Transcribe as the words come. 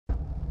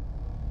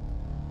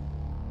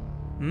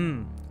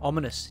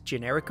Ominous.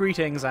 Generic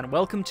greetings and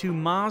welcome to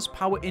Mars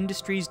Power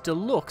Industries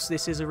Deluxe.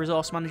 This is a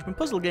resource management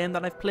puzzle game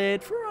that I've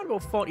played for around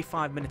about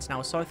 45 minutes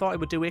now, so I thought I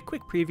would do a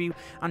quick preview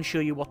and show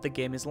you what the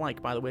game is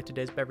like. By the way,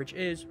 today's beverage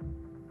is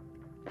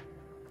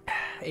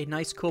a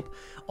nice cup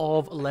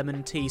of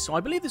lemon tea. So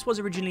I believe this was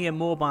originally a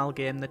mobile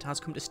game that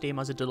has come to Steam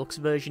as a deluxe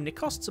version. It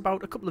costs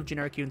about a couple of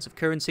generic units of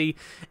currency,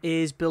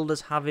 is billed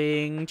as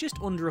having just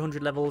under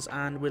 100 levels,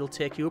 and will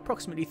take you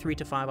approximately 3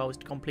 to 5 hours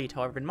to complete.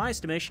 However, in my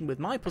estimation, with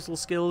my puzzle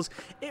skills,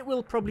 it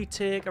will probably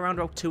take around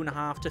about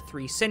 2.5 to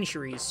 3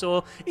 centuries.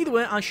 So either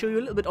way, I'll show you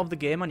a little bit of the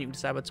game and you can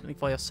decide whether it's something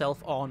for yourself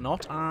or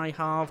not. I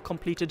have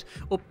completed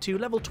up to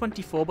level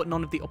 24, but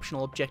none of the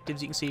optional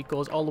objectives. You can see it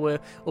goes all the way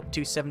up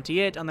to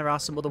 78, and there are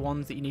some other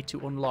ones that you need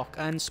to unlock.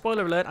 And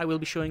spoiler alert, I will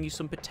be showing you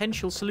some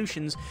potential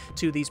solutions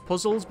to these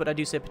puzzles, but I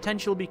do say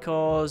potential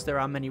because there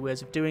are many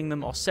ways of doing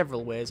them, or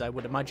several ways I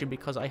would imagine,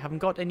 because I haven't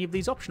got any of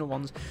these optional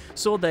ones.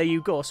 So there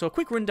you go. So a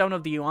quick rundown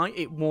of the UI,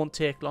 it won't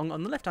take long.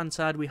 On the left hand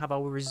side we have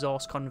our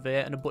resource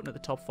conveyor and a button at the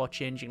top for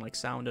changing like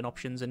sound and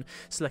options and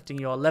selecting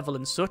your level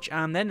and such,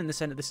 and then in the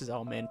center this is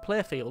our main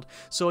playfield.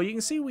 So you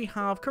can see we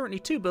have currently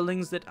 2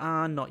 buildings that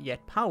are not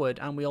yet powered,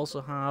 and we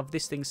also have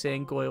this thing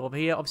saying go over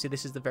here. Obviously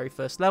this is the very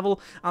first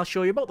level. I'll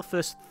show you about the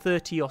first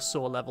 30 or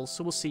so levels,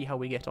 so we'll see how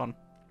we get on.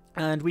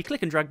 And we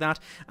click and drag that,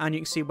 and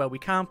you can see where we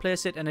can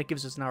place it, and it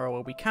gives us an arrow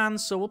where we can,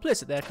 so we'll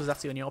place it there because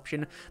that's the only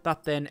option.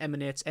 That then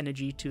emanates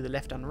energy to the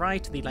left and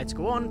right. The lights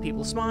go on,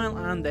 people smile,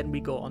 and then we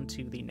go on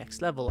to the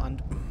next level.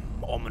 And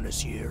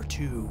ominous here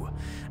too.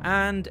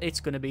 And it's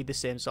going to be the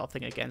same sort of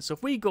thing again. So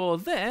if we go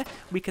there,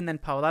 we can then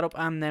power that up,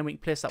 and then we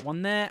can place that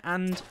one there,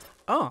 and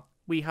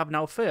we have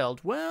now failed.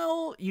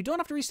 Well, you don't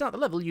have to restart the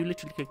level, you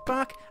literally click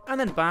back and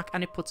then back,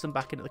 and it puts them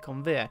back into the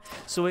conveyor.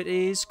 So it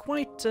is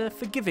quite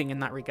forgiving in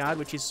that regard,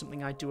 which is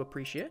something I do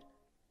appreciate.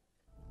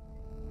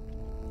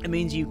 It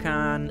means you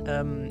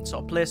can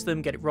sort of place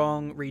them, get it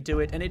wrong,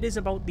 redo it, and it is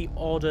about the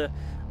order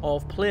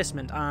of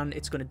placement, and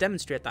it's going to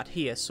demonstrate that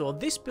here. So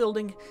this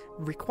building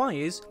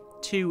requires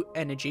 2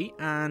 energy,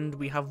 and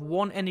we have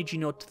 1 energy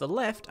node to the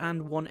left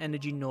and 1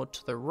 energy node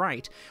to the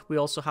right. We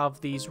also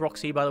have these rocks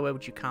here, by the way,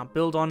 which you can't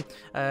build on.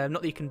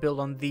 Not that you can build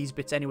on these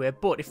bits anyway,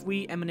 but if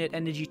we emanate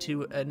energy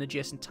to an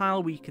adjacent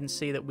tile, we can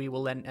see that we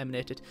will then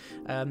emanate it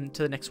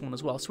to the next one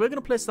as well. So we're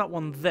going to place that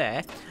one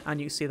there,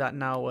 and you can see that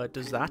now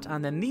does that.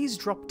 And then these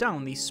drop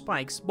down, these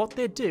spikes. What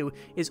they do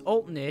is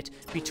alternate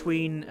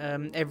between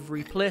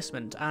every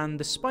placement, and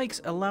the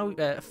spikes allow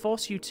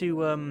force you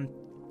to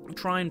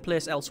try and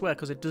place elsewhere,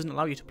 because it doesn't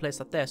allow you to place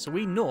that there. So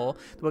we know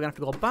that we're going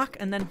to have to go back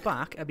and then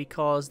back,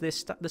 because the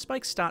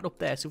spikes start up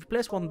there. So if we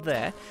place one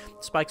there,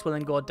 the spikes will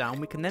then go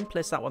down. We can then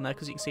place that one there,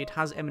 because you can see it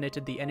has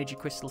emanated the energy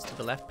crystals to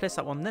the left. Place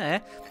that one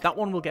there, that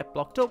one will get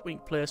blocked up. We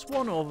can place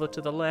one over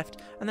to the left,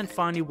 and then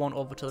finally one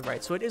over to the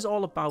right. So it is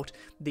all about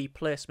the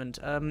placement.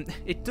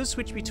 It does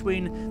switch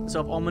between the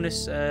sort of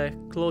ominous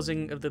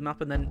closing of the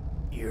map and then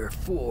year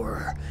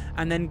 4,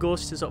 and then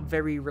goes to sort of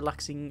very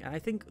relaxing. I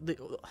think the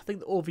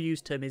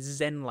overused term is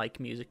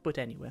zen-like music, but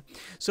anyway.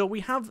 So we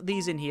have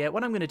these in here.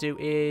 What I'm going to do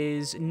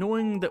is,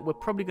 knowing that we're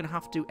probably going to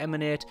have to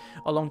emanate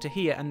along to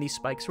here, and these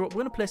spikes are up,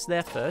 we're going to place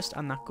there first,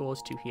 and that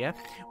goes to here.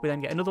 We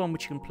then get another one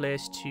which you can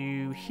place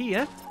to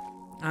here.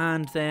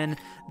 And then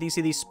you see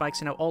these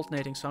spikes are now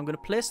alternating, so I'm going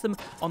to place them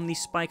on these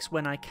spikes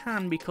when I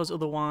can, because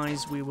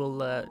otherwise we will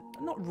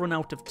not run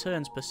out of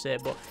turns per se,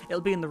 but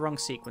it'll be in the wrong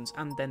sequence.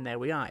 And then there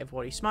we are.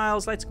 Everybody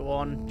smiles. Let's go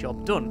on.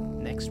 Job done.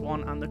 Next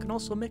one. And they can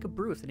also make a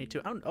brew if they need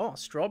to. And,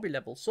 strawberry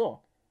level.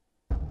 So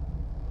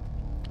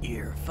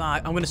year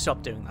 5. I'm going to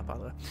stop doing that, by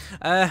the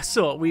way.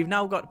 So we've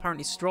now got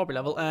apparently strawberry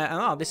level.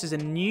 And this is a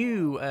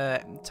new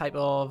type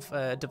of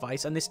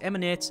device, and this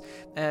emanates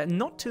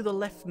not to the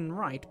left and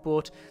right,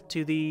 but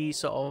to the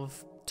sort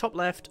of top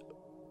left,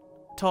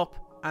 top,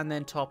 and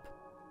then top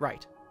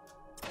right.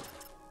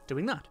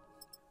 Doing that.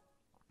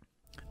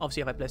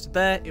 Obviously, if I placed it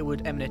there, it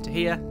would emanate to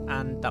here,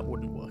 and that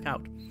wouldn't work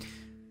out.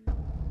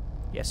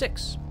 Year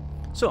 6.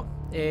 So,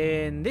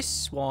 in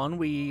this one,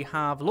 we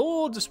have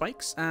loads of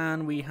spikes,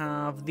 and we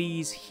have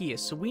these here.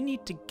 So we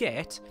need to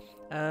get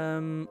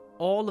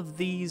all of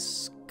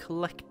these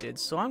collected.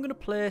 So I'm going to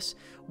place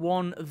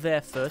one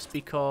there first,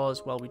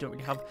 because, well, we don't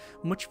really have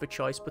much of a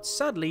choice. But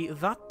sadly,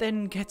 that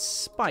then gets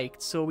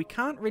spiked, so we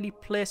can't really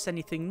place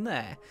anything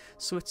there.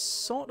 So it's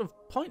sort of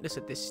pointless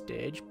at this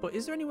stage. But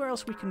is there anywhere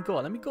else we can go?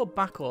 Let me go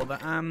back over,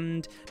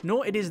 and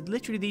no, it is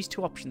literally these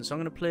 2 options. So I'm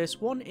going to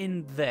place one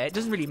in there. It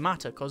doesn't really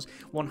matter, because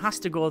one has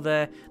to go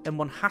there, then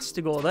one has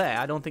to go there.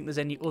 I don't think there's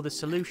any other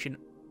solution,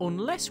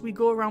 unless we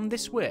go around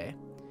this way.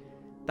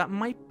 That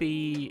might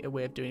be a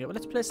way of doing it. But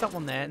let's place that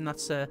one there, and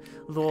that's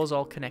those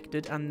all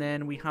connected. And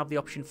then we have the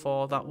option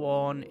for that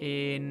one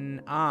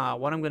in...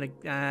 what I'm going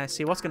to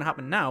see what's going to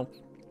happen now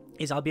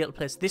is I'll be able to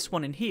place this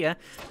one in here,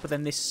 but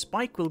then this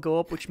spike will go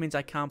up, which means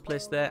I can't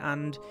place there,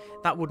 and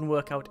that wouldn't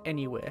work out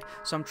anywhere.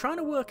 So I'm trying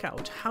to work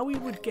out how we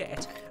would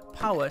get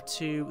power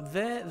to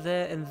there,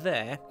 there, and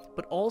there,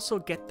 but also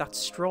get that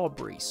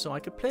strawberry. So I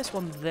could place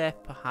one there,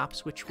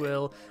 perhaps, which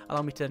will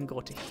allow me to then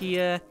go to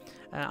here.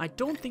 I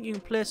don't think you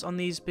can place on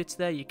these bits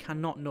there. You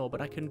cannot, no,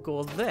 but I can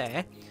go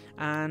there,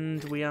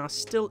 and we are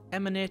still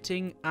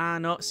emanating.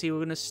 No, see, we're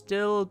going to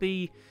still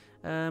be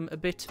a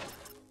bit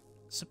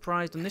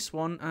surprised on this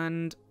one,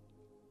 and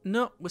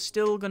no, we're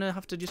still going to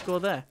have to just go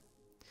there.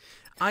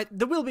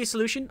 There will be a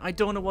solution. I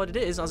don't know what it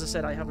is. As I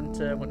said, I haven't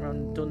went around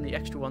and done the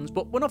extra ones,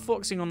 but we're not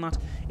focusing on that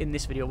in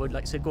this video. We're,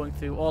 like I said, going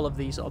through all of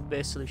these sort of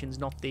base solutions,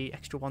 not the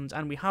extra ones.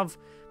 And we have,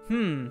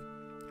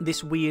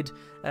 this weird,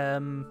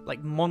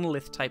 like,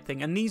 monolith type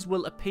thing. And these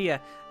will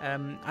appear,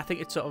 I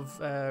think it sort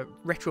of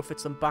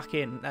retrofits them back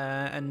in,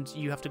 and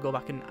you have to go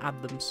back and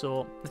add them.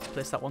 So let's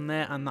place that one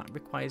there, and that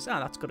requires,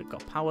 that's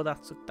got power.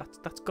 That's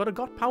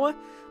got power.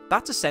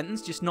 That's a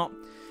sentence, just not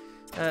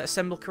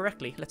assemble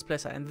correctly. Let's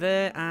place that in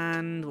there,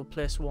 and we'll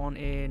place one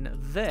in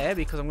there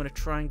because I'm going to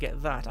try and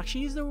get that.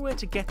 Actually, is there a way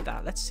to get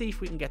that? Let's see if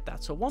we can get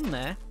that. So one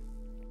there,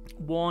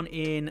 one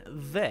in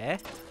there,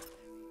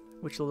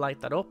 which will light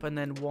that up, and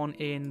then one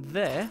in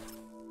there,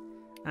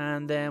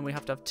 and then we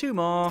have to have two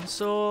more.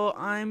 So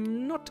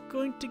I'm not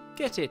going to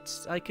get it.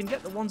 I can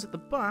get the ones at the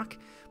back,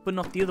 but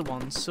not the other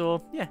ones.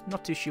 So yeah,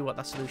 not too sure what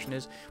that solution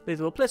is. But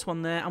we'll place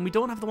one there, and we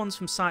don't have the ones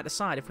from side to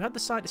side. If we had the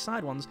side to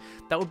side ones,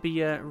 that would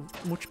be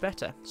much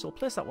better. So we'll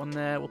place that one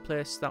there. We'll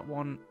place that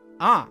one.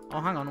 Oh,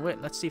 hang on, wait.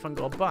 Let's see if I can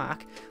go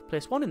back.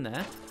 Place one in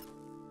there.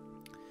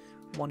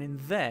 One in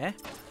there.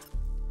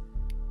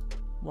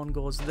 One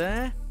goes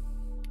there.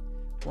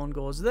 One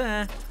goes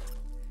there.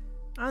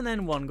 And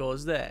then one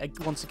goes there.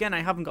 Once again,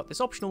 I haven't got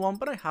this optional one,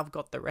 but I have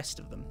got the rest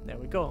of them. There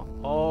we go.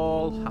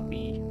 All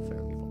happy for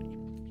everybody.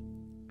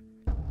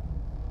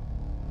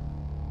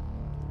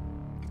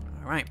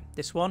 Alright,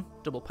 this one,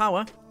 double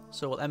power.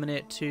 So we'll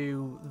emanate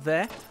to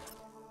there.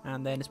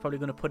 And then it's probably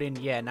going to put in,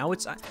 yeah, now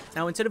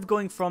instead of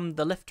going from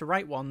the left to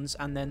right ones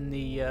and then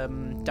the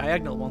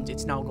diagonal ones,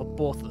 it's now got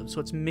both of them. So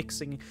it's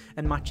mixing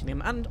and matching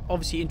them, and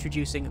obviously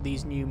introducing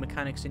these new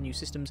mechanics and new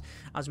systems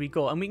as we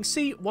go. And we can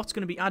see what's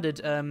going to be added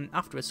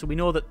afterwards. So we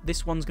know that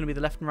this one's going to be the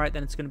left and right,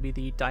 then it's going to be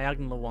the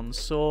diagonal ones.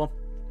 So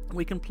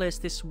we can place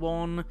this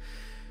one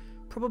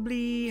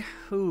probably,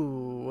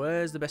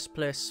 where's the best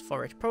place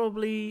for it?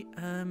 Probably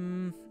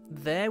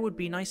there would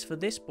be nice for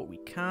this, but we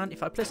can't.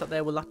 If I place that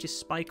there, will that just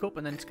spike up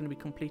and then it's going to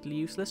be completely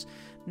useless?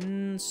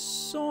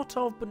 Sort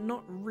of, but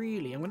not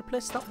really. I'm going to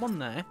place that one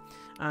there,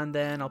 and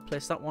then I'll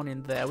place that one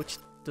in there, which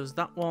does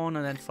that one,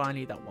 and then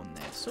finally that one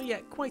there. So yeah,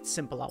 quite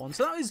simple, that one.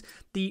 So that is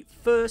the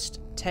first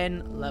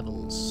 10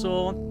 levels.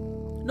 So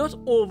not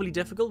overly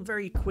difficult,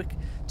 very quick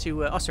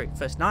to,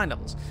 first 9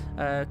 levels.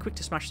 Quick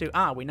to smash through.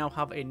 We now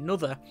have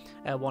another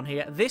one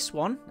here. This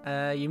one,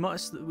 you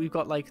notice that we've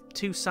got like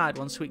 2 side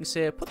ones, so we can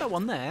say, put that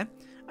one there,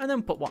 and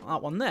then put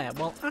that one there.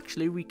 Well,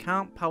 actually, we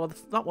can't power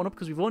that one up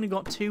because we've only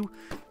got 2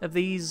 of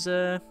these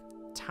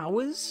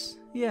towers.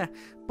 Yeah,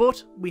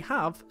 but we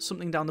have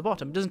something down the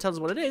bottom. It doesn't tell us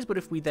what it is, but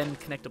if we then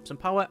connect up some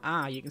power,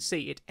 you can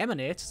see it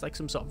emanates. It's like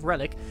some sort of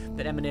relic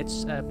that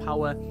emanates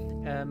power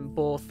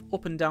both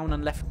up and down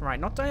and left and right,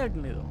 not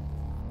diagonally though.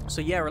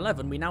 So year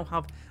 11, we now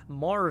have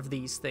more of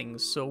these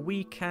things, so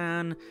we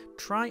can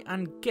try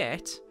and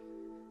get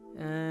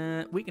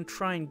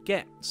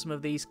some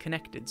of these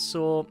connected.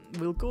 So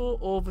we'll go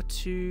over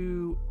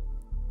to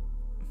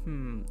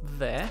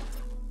there.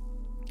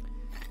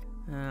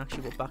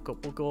 Actually, we'll back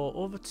up. We'll go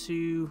over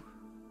to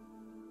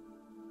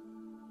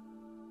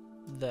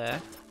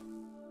there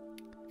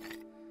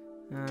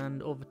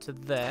and over to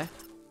there,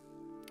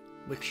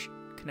 which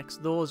connects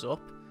those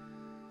up.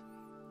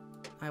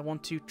 I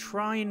want to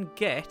try and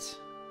get...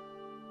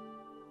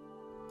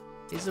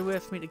 Is there a way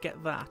for me to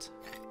get that?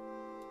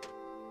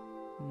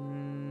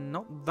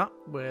 Not that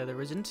way,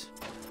 there isn't.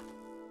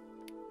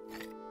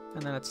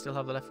 And then I'd still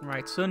have the left and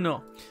right, so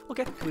no.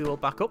 Okay, we will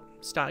back up,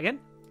 start again.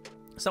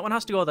 So that one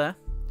has to go there.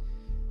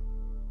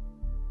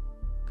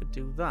 Could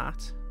do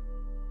that.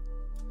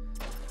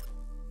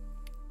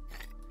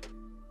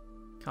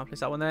 Can't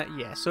place that one there.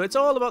 Yeah, so it's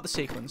all about the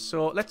sequence.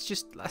 So let's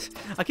just...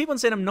 I keep on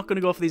saying I'm not going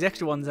to go for these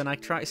extra ones, and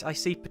I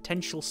see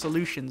potential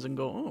solutions and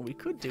go, oh, we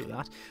could do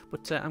that.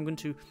 But I'm going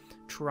to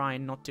try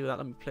and not do that.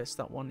 Let me place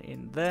that one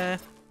in there.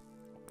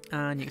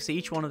 And you can see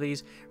each one of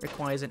these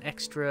requires an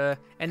extra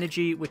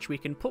energy, which we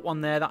can put one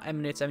there. That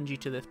emanates energy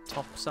to the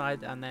top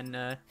side and then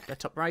the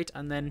top right,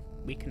 and then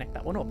we connect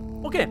that one up.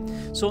 Okay,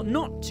 so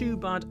not too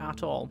bad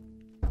at all.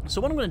 So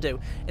what I'm going to do,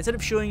 instead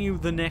of showing you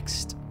the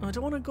next... I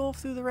don't want to go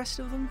through the rest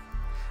of them.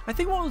 I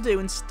think what we'll do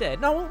instead...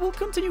 Now, we'll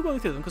continue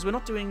going through them because we're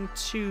not doing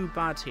too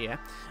bad here.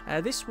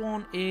 This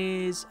one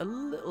is a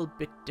little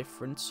bit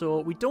different,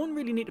 so we don't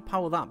really need to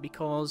power that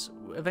because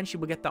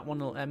eventually we'll get that one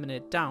will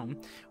emanate down.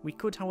 We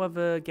could,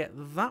 however, get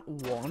that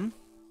one,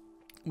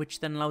 which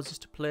then allows us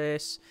to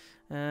place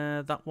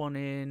that one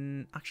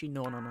in... Actually,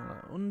 no.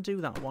 Undo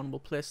that one. We'll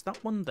place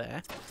that one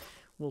there.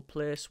 We'll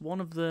place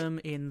one of them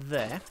in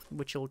there,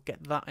 which will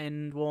get that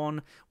end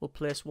one. We'll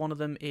place one of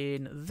them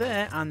in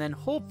there, and then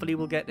hopefully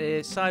we'll get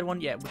a side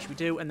one, yeah, which we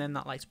do, and then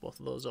that lights both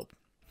of those up.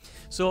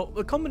 So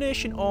a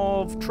combination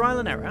of trial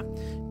and error,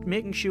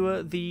 making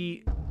sure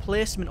the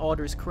placement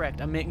order is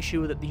correct, and making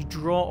sure that the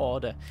draw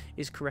order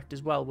is correct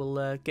as well,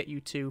 will get you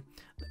to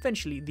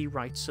eventually the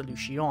right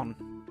solution.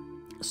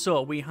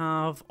 So we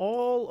have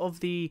all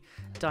of the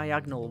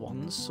diagonal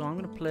ones, so I'm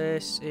going to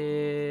place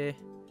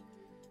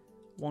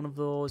one of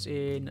those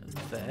in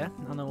there,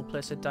 and then we'll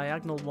place a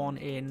diagonal one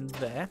in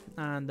there,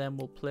 and then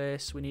we'll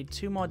place, we need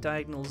 2 more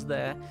diagonals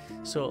there,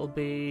 so it'll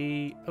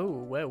be, oh,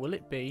 where will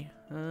it be?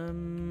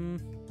 We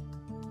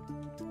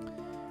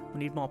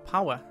need more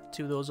power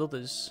to those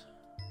others.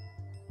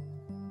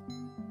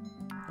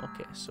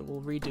 Okay, so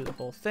we'll redo the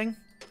whole thing.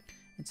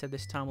 Instead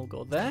this time we'll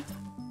go there.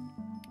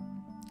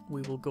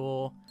 We will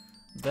go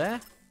there.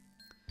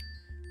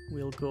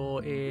 We'll go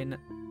in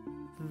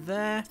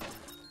there.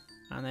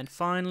 And then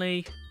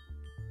finally,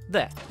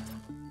 there.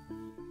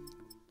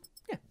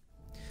 Yeah.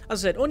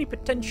 As I said, only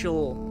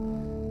potential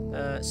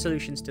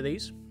solutions to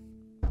these.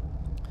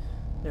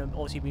 There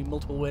will obviously be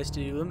multiple ways to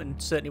do them, and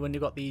certainly when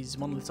you've got these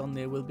monoliths on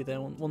there, will be there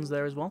ones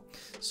there as well.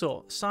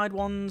 So, side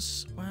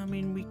ones, well, I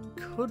mean, we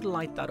could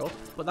light that up,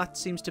 but that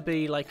seems to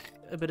be like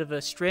a bit of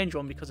a strange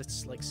one because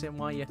it's like saying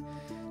why you're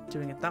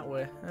doing it that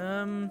way.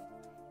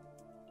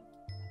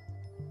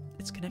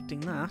 It's connecting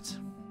that,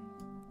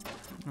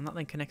 and that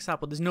then connects that,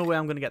 but there's no way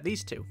I'm going to get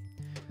these two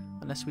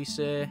unless we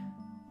say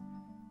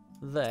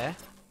there,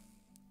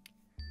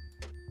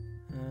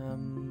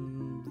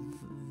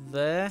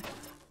 there.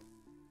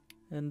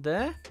 And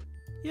there?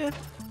 Yeah.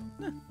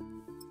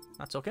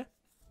 That's okay.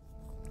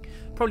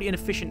 Probably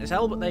inefficient as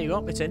hell, but there you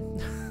go. It's in.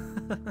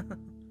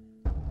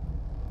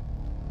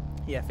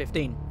 Yeah,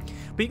 15.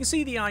 But you can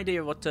see the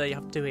idea of what you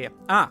have to do here.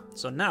 Ah,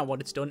 so now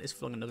what it's done is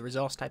flung another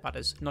resource type at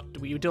us.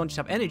 We don't just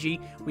have energy,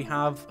 we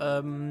have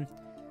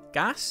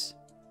gas,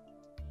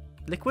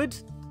 liquid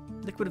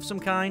of some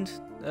kind,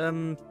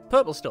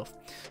 purple stuff.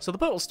 So the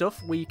purple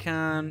stuff, we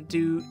can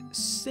do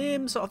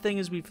same sort of thing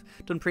as we've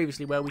done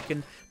previously, where we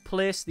can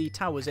place the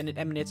towers and it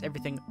emanates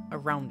everything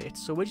around it.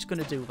 So we're just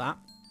going to do that.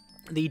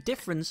 The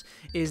difference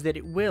is that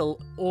it will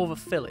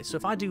overfill it. So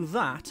if I do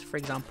that, for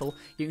example,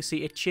 you can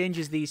see it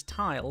changes these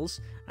tiles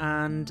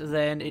and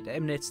then it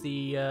emanates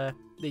the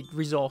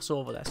resource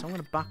over there. So I'm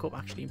going to back up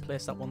actually and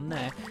place that one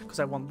there because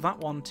I want that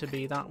one to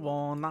be that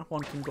one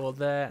can go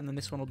there, and then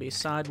this one will be a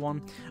side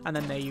one, and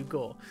then there you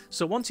go.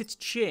 So once it's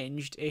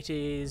changed, it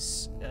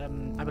is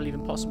I believe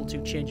impossible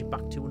to change it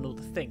back to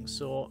another thing.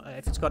 So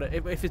if it's got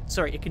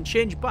it can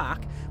change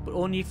back, but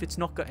only if it's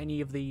not got any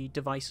of the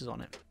devices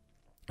on it.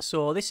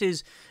 So this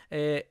is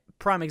a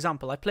prime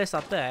example. I place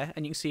that there,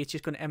 and you can see it's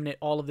just going to emanate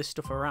all of this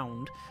stuff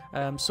around.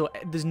 So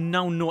there's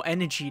now no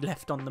energy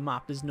left on the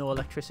map. There's no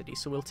electricity,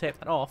 so we'll take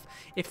that off.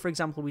 If, for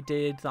example, we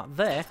did that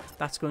there,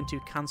 that's going to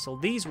cancel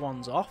these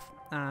ones off,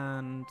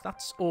 and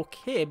that's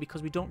okay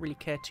because we don't really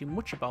care too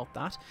much about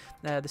that.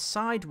 The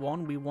side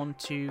one we want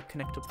to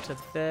connect up to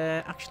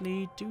there.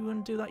 Actually, do you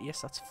want to do that?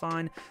 Yes, that's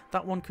fine.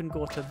 That one can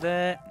go to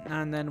there,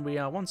 and then we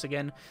are once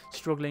again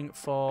struggling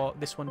for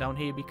this one down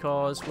here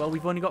because, well,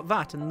 we've only got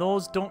that, and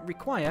those don't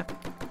require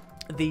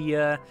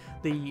the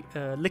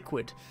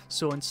liquid.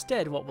 So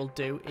instead what we'll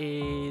do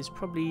is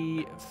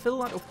probably fill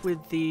that up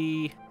with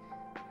the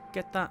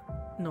get that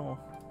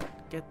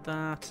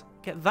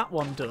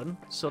one done.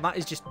 So that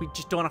is just, we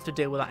just don't have to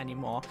deal with that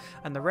anymore,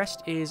 and the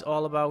rest is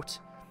all about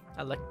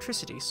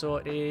electricity. So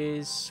it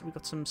is, we've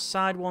got some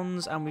side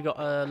ones, and we got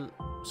a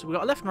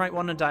left and right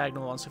one and a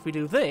diagonal one. So if we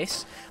do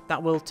this,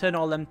 that will turn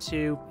all them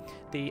to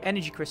the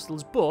energy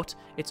crystals, but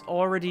it's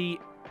already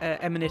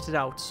emanated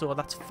out, so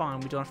that's fine.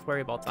 We don't have to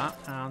worry about that.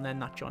 And then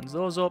that joins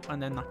those up, and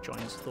then that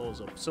joins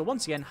those up. So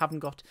once again,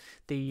 haven't got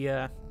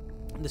the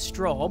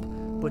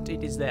strobe, but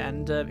it is there,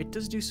 and it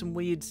does do some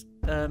weird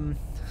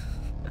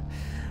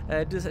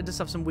it does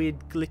have some weird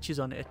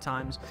glitches on it at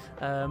times.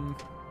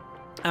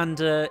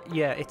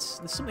 Yeah,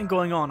 there's something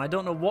going on. I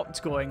don't know what's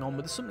going on,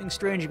 but there's something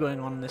strange going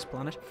on this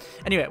planet.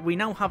 Anyway, we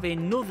now have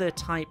another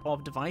type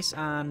of device,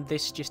 and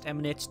this just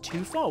emanates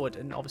 2 forward,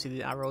 and obviously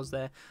the arrows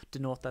there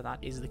denote that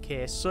that is the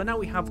case. So now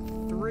we have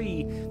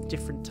 3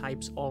 different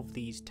types of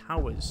these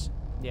towers.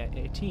 Yeah,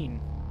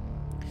 18.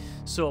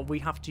 So we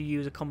have to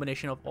use a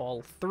combination of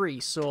all 3.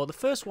 So the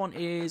first one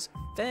is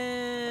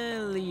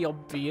fairly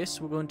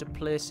obvious. We're going to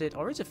place it,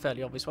 or is it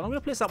fairly obvious? Well, I'm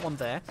going to place that one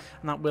there,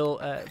 and that will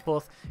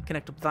both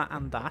connect up that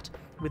and that.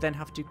 We then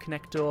have to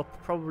connect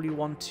up probably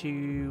one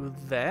to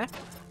there,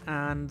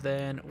 and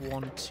then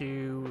one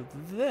to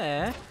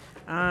there,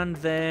 and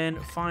then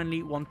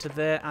finally one to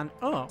there. And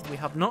oh, we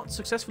have not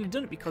successfully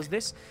done it because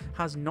this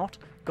has not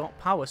got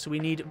power. So we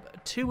need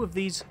 2 of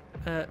these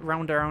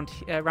around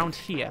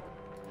here.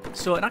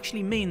 So it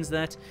actually means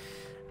that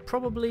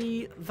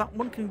probably that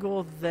one can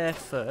go there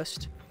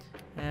first.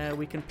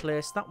 We can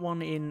place that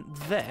one in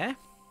there.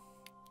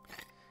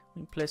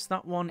 We can place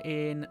that one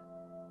in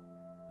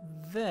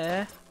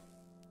there.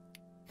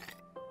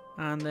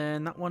 And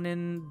then that one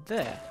in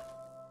there.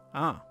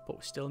 Ah, but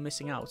we're still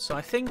missing out. So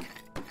I think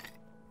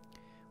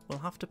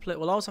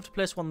We'll always have to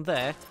place one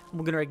there, and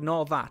we're going to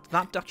ignore that.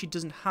 That actually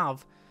doesn't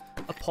have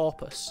a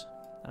porpoise,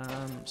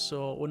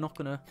 so we're not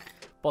going to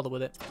bother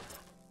with it,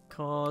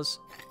 because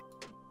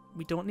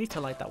we don't need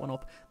to light that one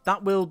up.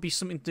 That will be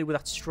something to do with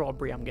that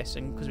strawberry, I'm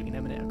guessing, because we can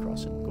emanate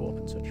across and go up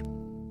and such.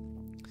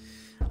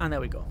 And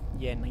there we go.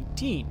 Yeah,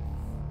 19.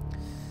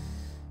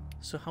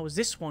 So how is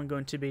this one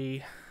going to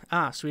be?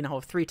 So we now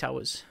have 3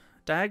 towers.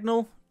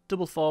 Diagonal,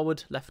 double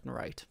forward, left and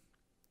right.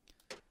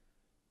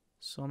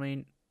 So, I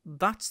mean,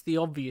 that's the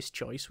obvious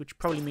choice, which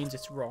probably means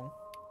it's wrong.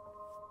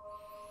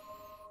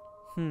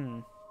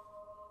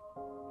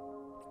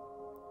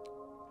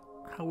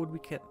 How would we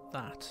get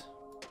that?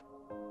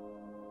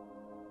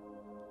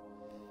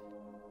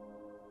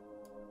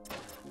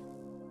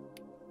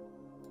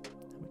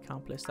 We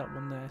can't place that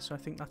one there, so I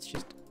think that's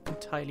just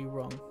entirely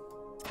wrong.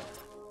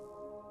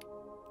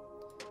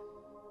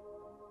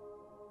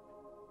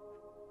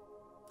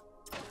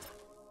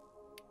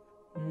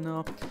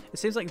 No, it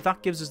seems like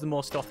that gives us the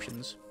most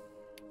options,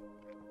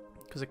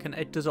 because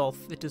it does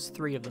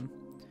 3 of them.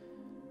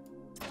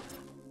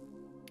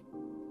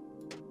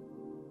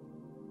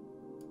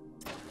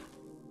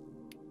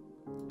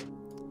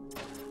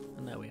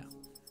 And there we are.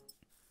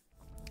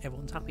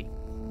 Everyone's happy.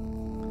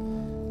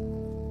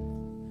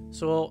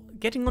 So,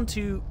 getting on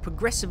to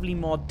progressively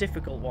more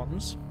difficult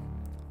ones,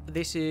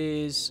 this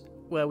is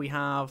where we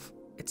have,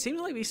 it seems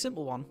like a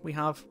simple one. We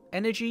have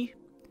energy,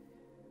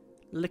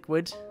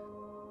 liquid,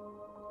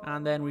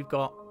 and then we've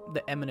got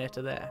the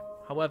emanator there.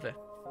 However,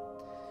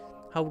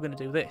 how are we going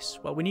to do this?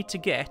 Well, we need to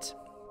get...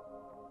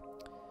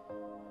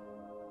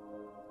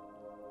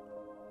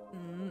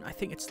 I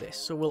think it's this.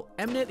 So we'll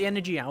emanate the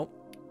energy out.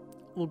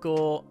 We'll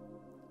go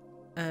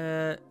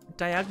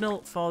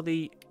diagonal for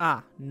the...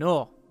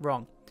 no,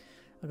 wrong.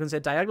 I'm going to say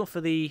diagonal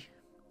for the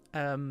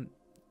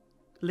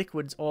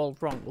liquids, all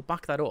wrong. We'll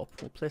back that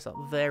up. We'll place that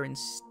there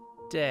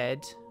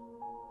instead.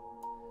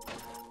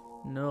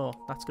 No,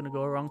 that's going to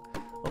go wrong.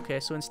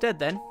 Okay, so instead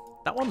then,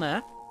 that one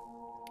there,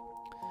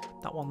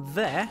 that one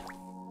there.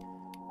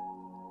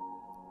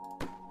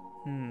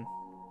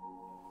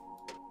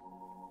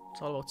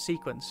 It's all about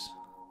sequence.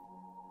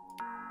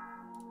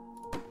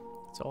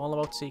 It's all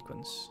about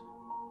sequence.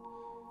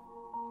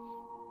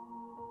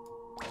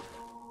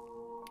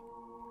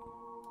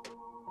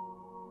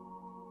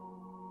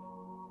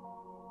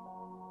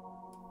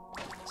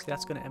 See,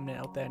 that's going to emanate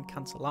out there and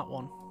cancel that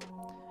one.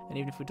 And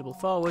even if we double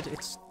forward,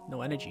 it's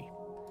no energy.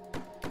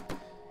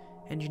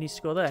 Energy needs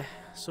to go there.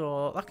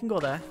 So that can go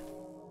there.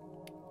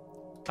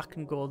 That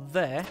can go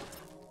there.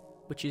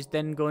 Which is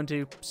then going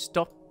to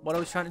stop what I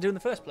was trying to do in the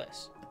first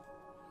place.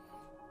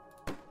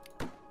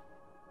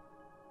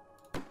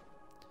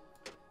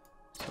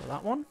 So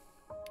that one.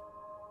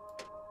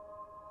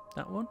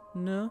 That one.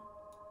 No.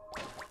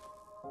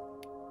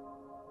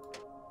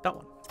 That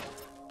one.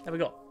 There we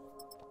go.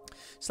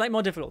 Slightly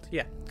more difficult,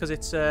 yeah. Because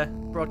it's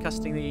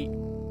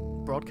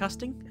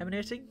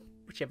emanating?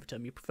 Whichever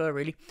term you prefer,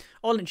 really.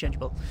 All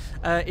interchangeable.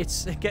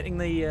 It's getting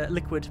the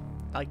liquid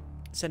like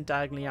sent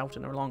diagonally out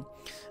and along.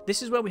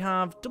 This is where we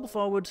have double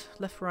forward,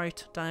 left,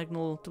 right,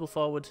 diagonal, double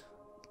forward,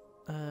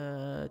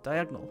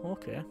 diagonal.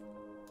 Okay.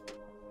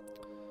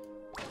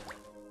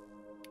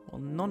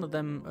 Well, none of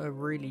them are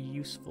really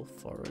useful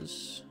for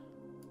us.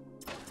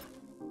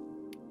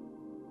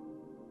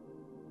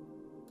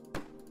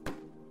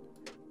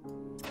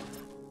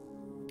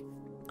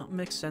 That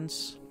makes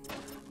sense.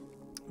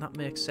 That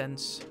makes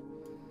sense.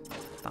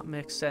 That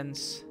makes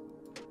sense.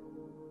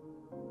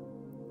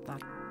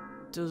 That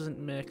doesn't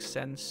make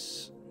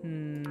sense.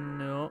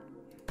 No.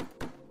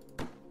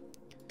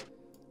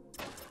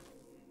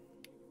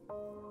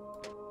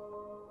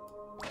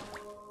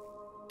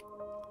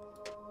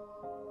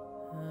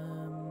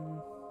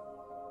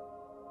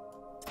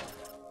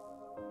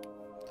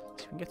 So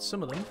we can get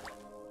some of them,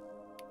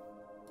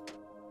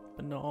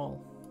 but not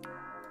all.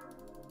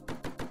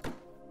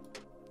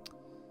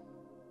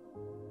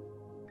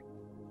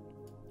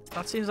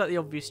 That seems like the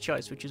obvious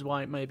choice, which is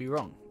why it may be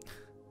wrong.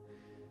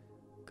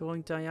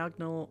 Going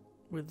diagonal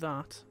with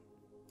that.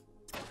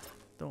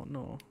 Don't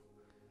know.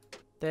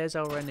 There's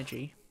our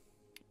energy.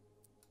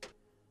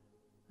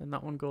 And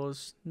that one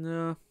goes...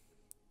 No.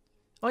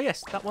 Oh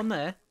yes, that one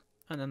there.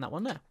 And then that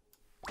one there.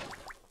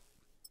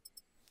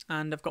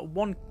 And I've got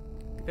one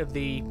of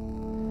the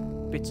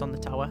bits on the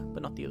tower,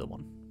 but not the other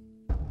one.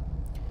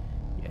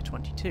 Yeah,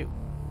 22.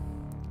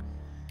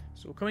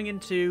 So we're coming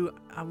into...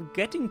 I'm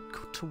getting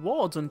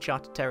towards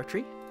uncharted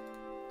territory.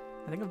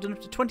 I think I've done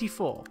up to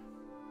 24.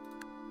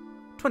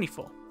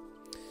 24.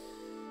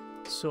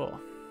 So,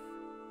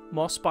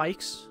 more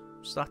spikes.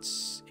 So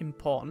that's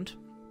important.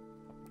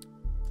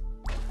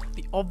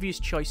 The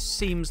obvious choice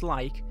seems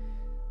like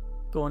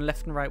going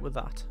left and right with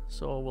that.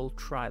 So we'll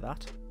try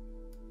that.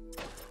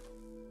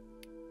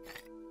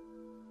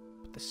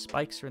 But the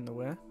spikes are in the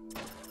way.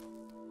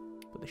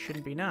 But they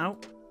shouldn't be now.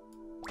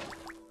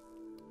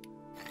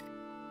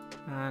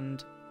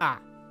 And,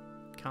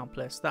 can't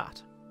place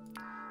that.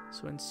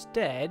 So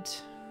instead,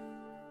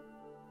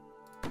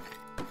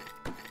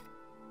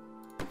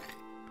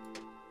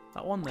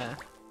 that one there.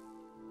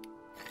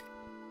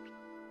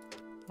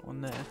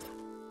 one there.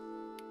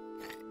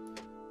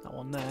 That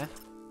one there.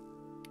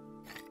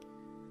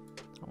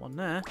 That one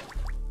there.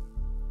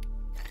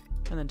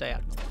 And then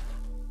diagonal.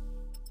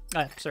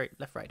 Sorry,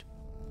 left, right.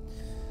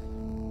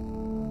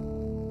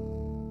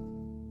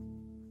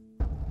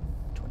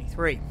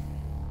 23.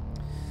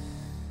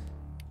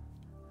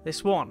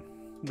 This one,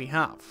 we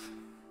have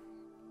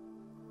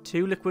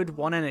 2 liquid,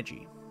 1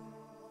 energy.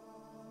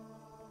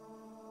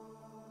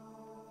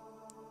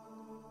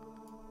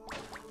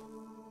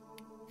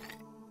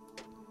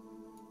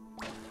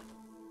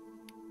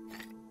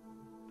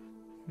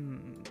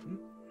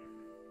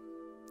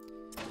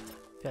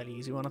 Fairly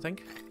easy one, I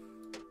think.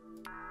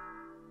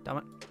 Damn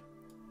it.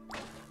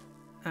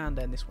 And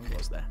then this one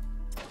goes there.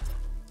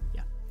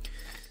 Yeah.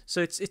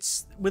 So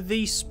it's with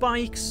the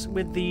spikes,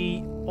 with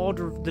the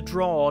order, the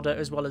draw order,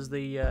 as well as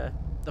the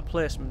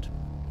placement.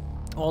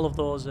 All of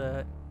those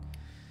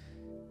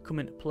come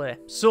into play.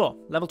 So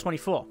level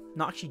 24.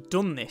 Not actually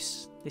done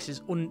this.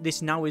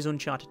 This now is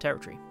uncharted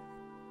territory.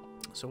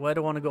 So where do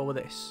I want to go with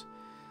this?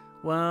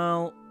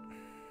 Well,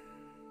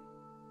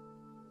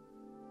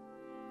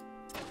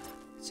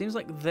 it seems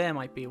like there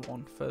might be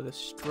one for the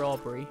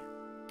strawberry.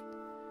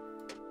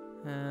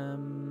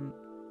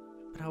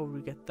 But how would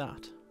we get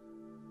that?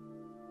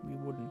 We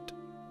wouldn't.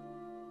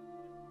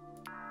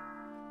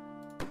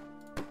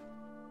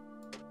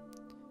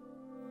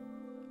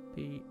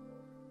 Be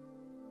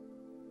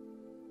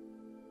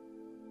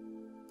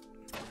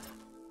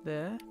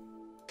there,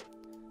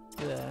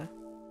 there,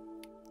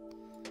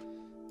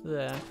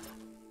 there,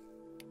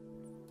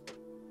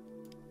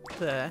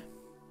 there,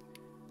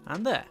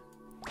 and there.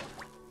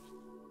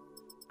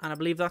 And I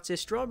believe that's a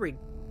strawberry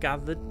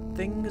gathered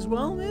thing as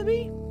well,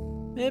 maybe?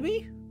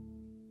 Maybe?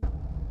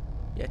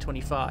 Yeah,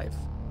 25.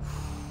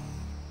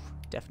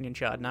 Definitely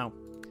uncharted now.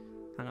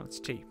 Hang on, it's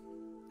T.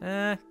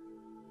 No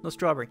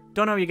strawberry.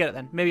 Don't know how you get it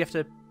then. Maybe you have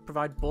to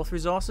provide both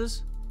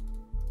resources?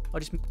 Or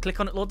just click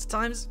on it loads of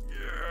times?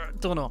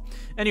 Don't know.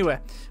 Anyway,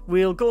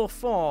 we'll go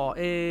for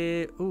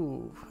a...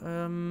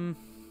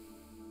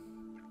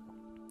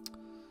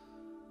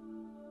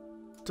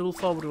 double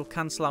forward will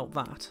cancel out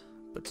that,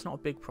 but it's not a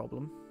big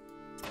problem.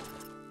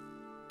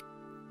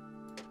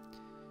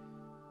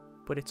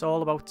 But it's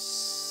all about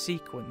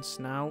sequence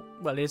now.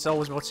 Well, it's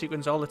always about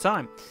sequence all the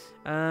time.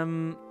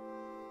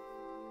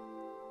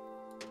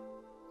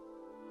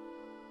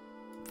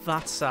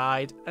 That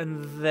side,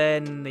 and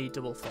then the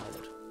double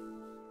forward.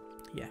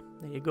 Yeah,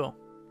 there you go.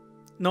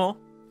 No,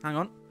 hang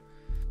on.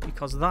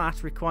 Because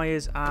that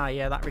requires...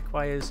 that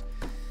requires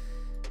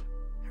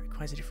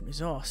a different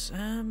resource.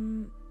 I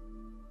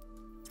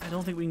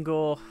don't think we can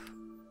go...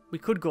 We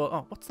could go...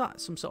 Oh, what's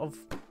that? Some sort of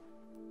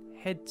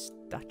head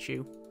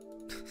statue.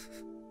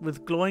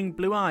 With glowing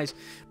blue eyes.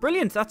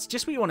 Brilliant! That's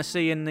just what you want to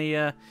see in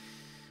the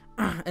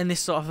in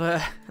this sort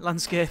of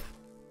landscape.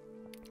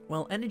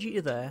 Well, energy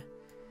to there,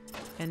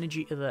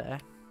 energy to there,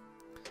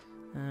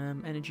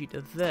 energy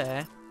to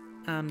there,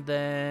 and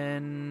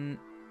then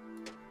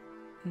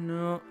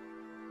no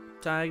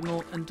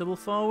diagonal and double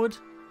forward.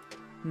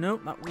 No,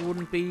 that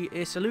wouldn't be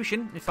a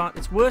solution. In fact,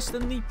 it's worse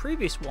than the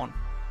previous one.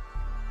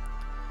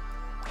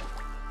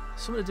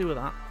 Something to do with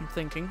that, I'm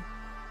thinking.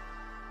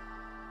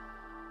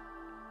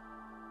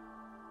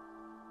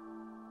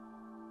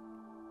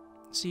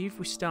 See, if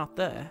we start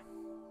there,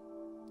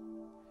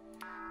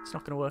 it's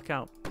not going to work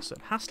out. So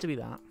it has to be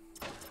that.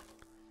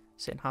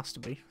 Saying has to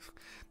be.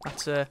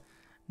 That's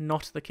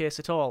not the case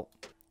at all.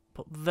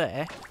 But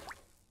there,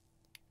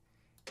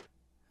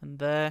 and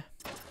there,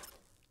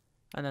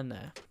 and then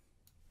there.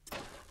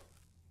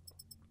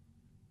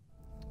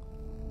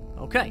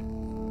 Okay.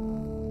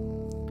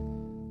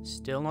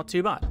 Still not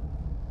too bad.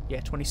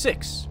 Yeah,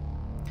 26.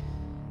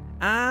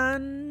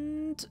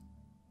 And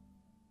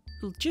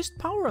just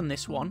power on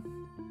this one.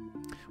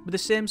 With the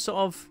same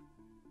sort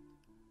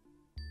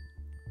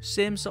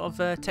of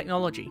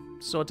technology.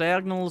 So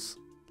diagonals,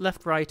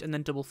 left, right, and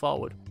then double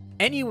forward.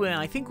 Anyway,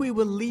 I think we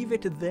will leave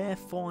it there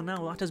for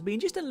now. That has been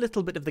just a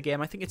little bit of the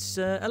game. I think it's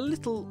a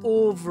little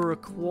over a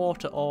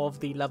quarter of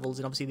the levels,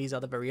 and obviously these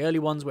are the very early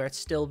ones where it's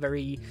still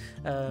very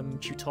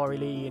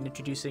tutorially and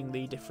introducing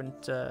the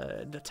different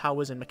the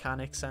towers and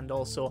mechanics, and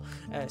also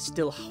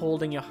still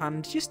holding your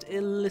hand just a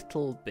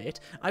little bit.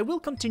 I will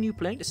continue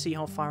playing to see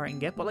how far I can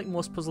get, but like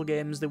most puzzle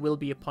games, there will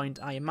be a point,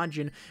 I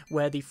imagine,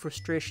 where the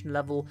frustration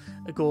level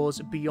goes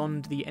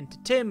beyond the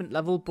entertainment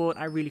level, but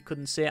I really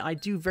couldn't say. I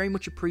do very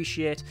much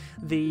appreciate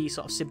the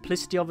sort of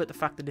simplicity of it, the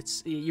fact that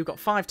it's you've got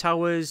 5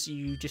 towers,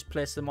 you just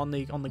place them on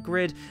the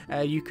grid,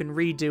 you can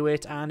redo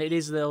it, and it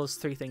is those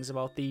 3 things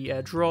about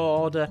the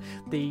draw order,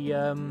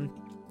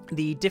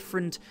 the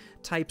different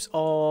types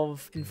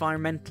of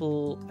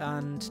environmental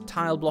and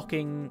tile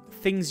blocking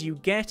things you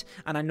get,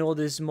 and I know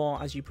there's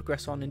more as you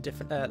progress on in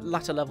different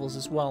latter levels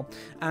as well,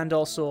 and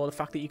also the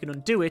fact that you can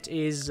undo it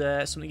is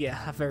something,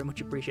 yeah, I very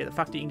much appreciate. The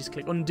fact that you can just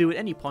click undo at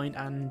any point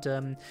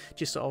and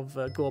just sort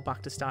of go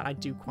back to start, I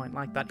do quite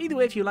like that. Either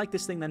way, if you like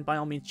this thing, then by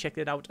all means check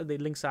it out. The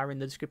links are in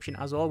the description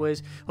as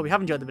always. Hope you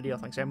have enjoyed the video.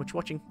 Thanks very much for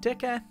watching. Take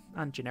care,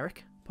 and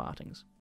generic partings.